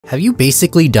Have you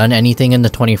basically done anything in the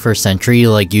 21st century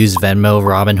like use Venmo,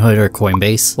 Robinhood, or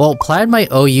Coinbase? Well, Plaid might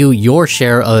owe you your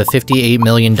share of a $58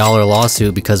 million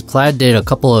lawsuit because Plaid did a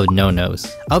couple of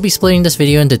no-nos. I'll be splitting this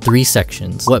video into 3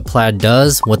 sections: what Plaid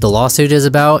does, what the lawsuit is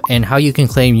about, and how you can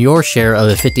claim your share of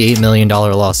a $58 million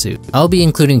lawsuit. I'll be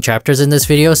including chapters in this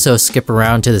video, so skip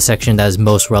around to the section that is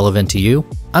most relevant to you.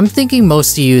 I'm thinking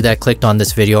most of you that clicked on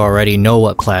this video already know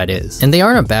what Plaid is, and they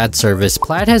aren't a bad service.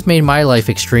 Plaid has made my life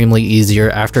extremely easier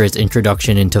after its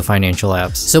introduction into financial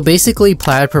apps. So basically,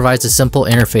 Plaid provides a simple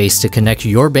interface to connect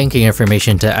your banking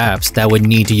information to apps that would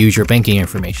need to use your banking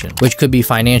information, which could be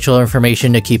financial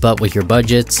information to keep up with your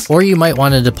budgets, or you might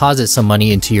want to deposit some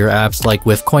money into your apps like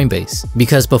with Coinbase.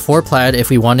 Because before Plaid, if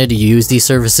we wanted to use these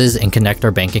services and connect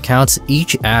our bank accounts,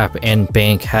 each app and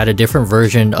bank had a different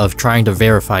version of trying to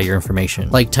verify your information,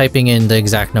 like typing in the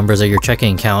exact numbers of your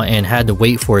checking account and had to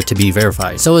wait for it to be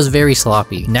verified. So it was very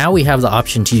sloppy. Now we have the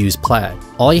option to use Plaid.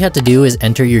 All you have to do is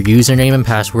enter your username and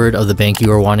password of the bank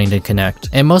you are wanting to connect.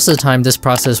 And most of the time this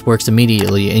process works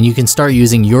immediately and you can start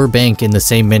using your bank in the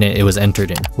same minute it was entered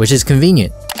in, which is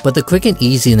convenient. But the quick and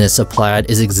easiness of Plaid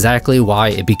is exactly why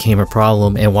it became a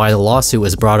problem and why the lawsuit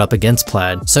was brought up against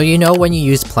Plaid. So you know when you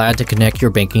use Plaid to connect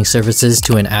your banking services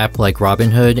to an app like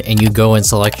Robinhood and you go and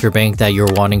select your bank that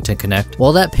you're wanting to connect?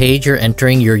 Well, that page you're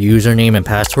entering your username and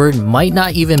password might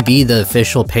not even be the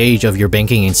official page of your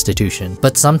banking institution.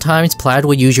 But sometimes Plaid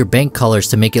will use your bank colors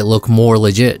to make it look more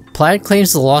legit. Plaid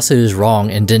claims the lawsuit is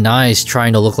wrong and denies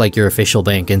trying to look like your official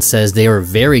bank and says they were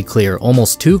very clear,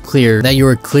 almost too clear, that you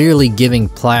were clearly giving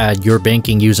Plaid your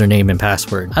banking username and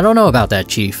password. I don't know about that,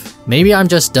 Chief. Maybe I'm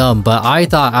just dumb, but I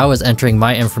thought I was entering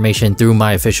my information through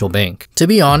my official bank. To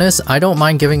be honest, I don't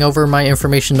mind giving over my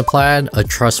information to Plaid, a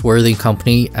trustworthy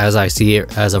company as I see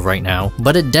it as of right now,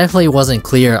 but it definitely wasn't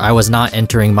clear I was not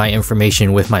entering my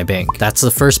information with my bank. That's the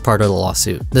first part of the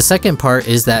lawsuit. The second part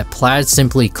is that Plaid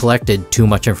simply collected too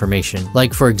much information.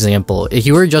 Like for example, if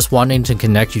you were just wanting to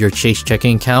connect your Chase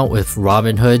checking account with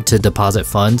Robinhood to deposit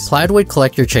funds, Plaid would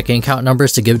collect your checking account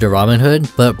numbers to give to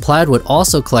Robinhood, but Plaid would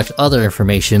also collect other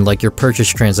information like your purchase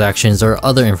transactions or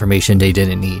other information they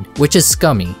didn't need, which is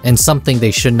scummy and something they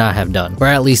should not have done, or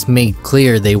at least made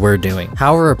clear they were doing.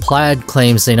 However, Plaid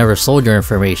claims they never sold your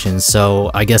information, so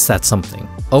I guess that's something.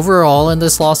 Overall in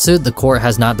this lawsuit, the court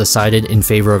has not decided in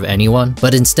favor of anyone,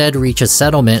 but instead reached a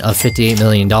settlement of $58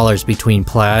 million between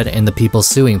Plaid and the people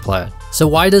suing Plaid. So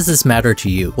why does this matter to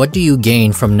you? What do you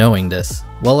gain from knowing this?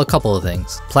 Well, a couple of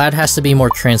things. Plaid has to be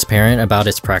more transparent about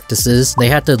its practices. They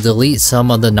had to delete some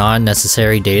of the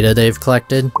non-necessary data they've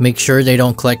collected, make sure they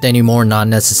don't collect any more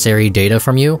non-necessary data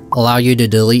from you, allow you to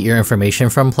delete your information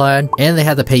from Plaid, and they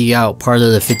had to pay you out part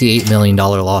of the $58 million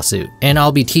lawsuit. And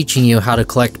I'll be teaching you how to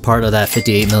collect part of that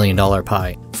 $58 million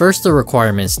pie. First, the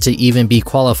requirements to even be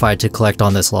qualified to collect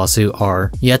on this lawsuit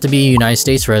are: you have to be a United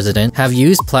States resident, have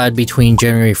used Plaid between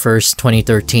January 1st,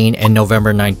 2013 and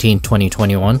November 19,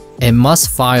 2021, and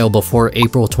must file before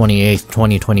April 28,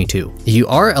 2022. If you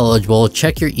are eligible,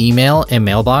 check your email and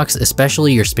mailbox,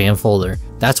 especially your spam folder.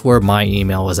 That's where my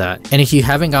email was at. And if you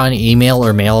haven't gotten an email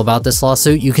or mail about this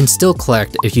lawsuit, you can still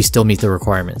collect if you still meet the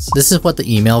requirements. This is what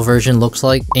the email version looks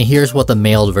like, and here's what the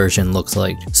mailed version looks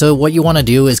like. So what you want to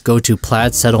do is go to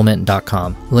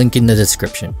plaidsettlement.com, link in the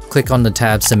description. Click on the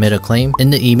tab Submit a Claim.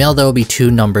 In the email, there will be 2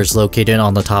 numbers located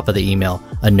on the top of the email,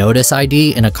 a notice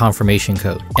ID and a confirmation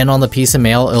code. And on the piece of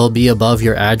mail, it will be above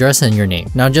your address and your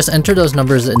name. Now just enter those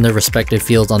numbers in the respective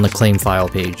fields on the claim file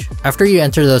page. After you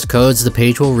enter those codes, the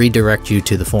page will redirect you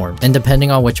to the form. And depending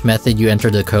on which method you enter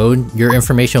the code, your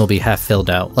information will be half filled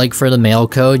out. Like for the mail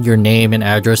code, your name and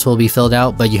address will be filled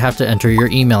out, but you have to enter your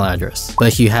email address. But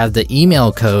if you have the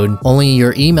email code, only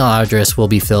your email address will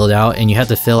be filled out and you have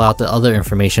to fill out the other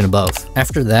information above.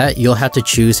 After that, you'll have to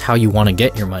choose how you want to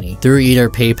get your money, through either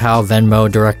PayPal, Venmo,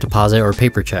 direct deposit, or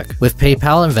paper check. With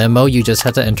PayPal and Venmo, you just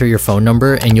have to enter your phone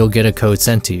number and you'll get a code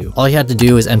sent to you. All you have to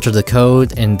do is enter the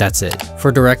code and that's it.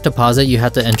 For direct deposit, you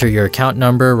have to enter your account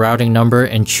number, routing number,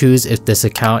 and choose if this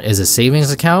account is a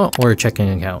savings account or a checking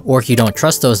account. Or if you don't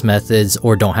trust those methods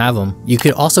or don't have them, you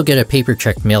could also get a paper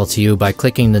check mailed to you by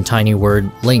clicking the tiny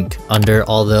word link under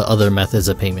all the other methods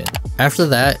of payment. After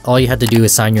that, all you have to do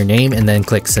is sign your name and then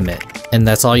click submit. And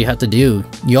that's all you have to do.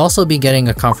 You'll also be getting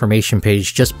a confirmation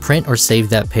page. Just print or save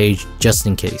that page just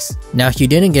in case. Now, if you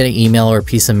didn't get an email or a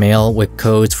piece of mail with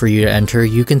codes for you to enter,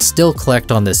 you can still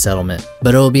collect on this settlement,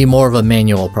 but it will be more of a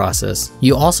manual process.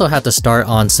 You also have to start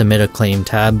on Submit a Claim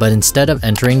tab, but instead of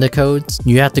entering the codes,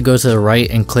 you have to go to the right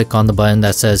and click on the button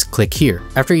that says click here.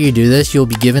 After you do this, you'll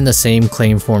be given the same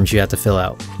claim forms you have to fill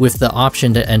out, with the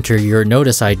option to enter your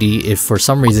notice ID if for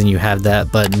some reason you have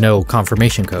that but no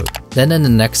confirmation code. Then in the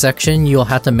next section, you'll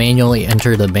have to manually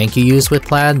enter the bank you use with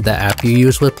Plaid, the app you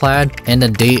use with Plaid, and the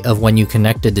date of when you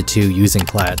connected the two using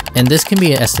Plaid. And this can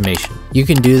be an estimation. You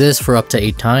can do this for up to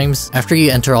 8 times. After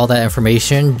you enter all that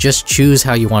information, just choose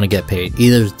how you want to get paid,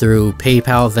 either through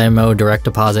PayPal, Venmo, direct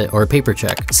deposit, or paper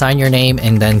check. Sign your name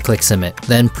and then click submit.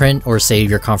 Then print or save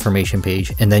your confirmation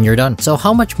page, and then you're done. So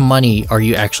how much money are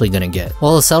you actually going to get?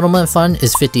 Well, the settlement fund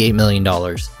is $58 million,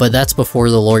 but that's before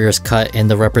the lawyer's cut and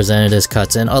the representative's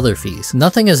cuts and other fees.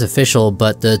 Nothing is official,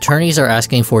 but the attorneys are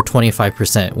asking for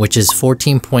 25%, which is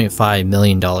 $14.5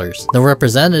 million. The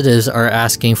representatives are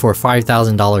asking for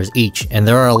 $5,000 each, and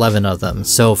there are 11 of them,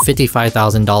 so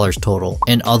 $55,000 total,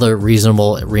 and other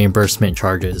reasonable reimbursement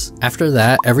charges. After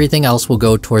that, everything else will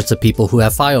go towards the people who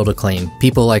have filed a claim,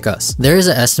 people like us. There is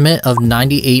an estimate of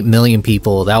 98 million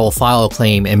people that will file a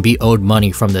claim and be owed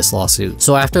money from this lawsuit.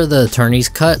 So after the attorney's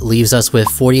cut leaves us with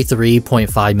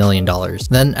 $43.5 million.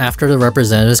 Then after the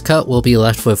representative's cut, we'll be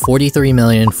left with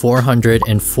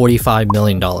 $43,445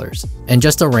 million. And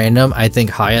just a random, I think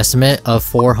high estimate of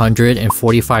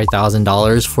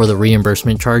 $445,000 for the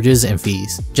reimbursement charges and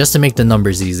fees. Just to make the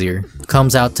numbers easier,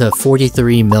 comes out to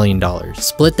 $43 million.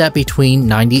 Split that between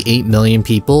 98 million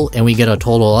people and we get a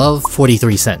total of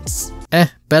 43 cents.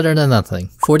 Better than nothing.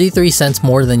 43 cents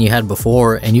more than you had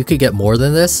before, and you could get more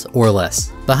than this or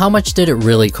less. But how much did it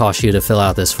really cost you to fill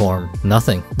out this form?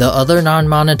 Nothing. The other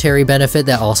non-monetary benefit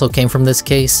that also came from this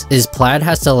case is Plaid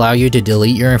has to allow you to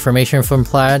delete your information from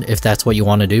Plaid if that's what you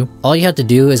want to do. All you have to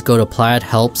do is go to Plaid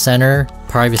Help Center,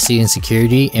 Privacy and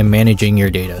Security, and Managing Your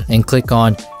Data, and click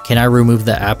on can I remove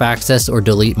the app access or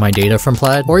delete my data from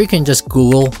Plaid? Or you can just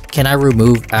Google, can I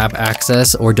remove app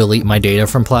access or delete my data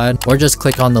from Plaid? Or just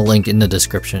click on the link in the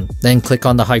description. Then click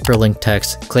on the hyperlink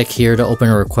text, click here to open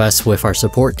a request with our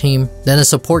support team. Then a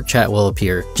support chat will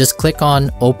appear. Just click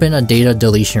on open a data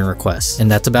deletion request. And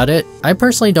that's about it. I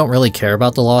personally don't really care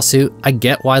about the lawsuit. I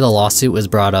get why the lawsuit was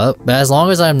brought up, but as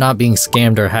long as I'm not being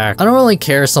scammed or hacked, I don't really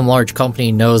care if some large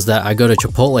company knows that I go to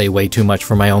Chipotle way too much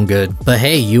for my own good. But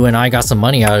hey, you and I got some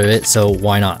money out of it, so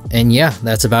why not? And yeah,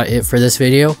 that's about it for this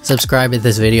video. Subscribe if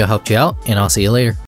this video helped you out, and I'll see you later.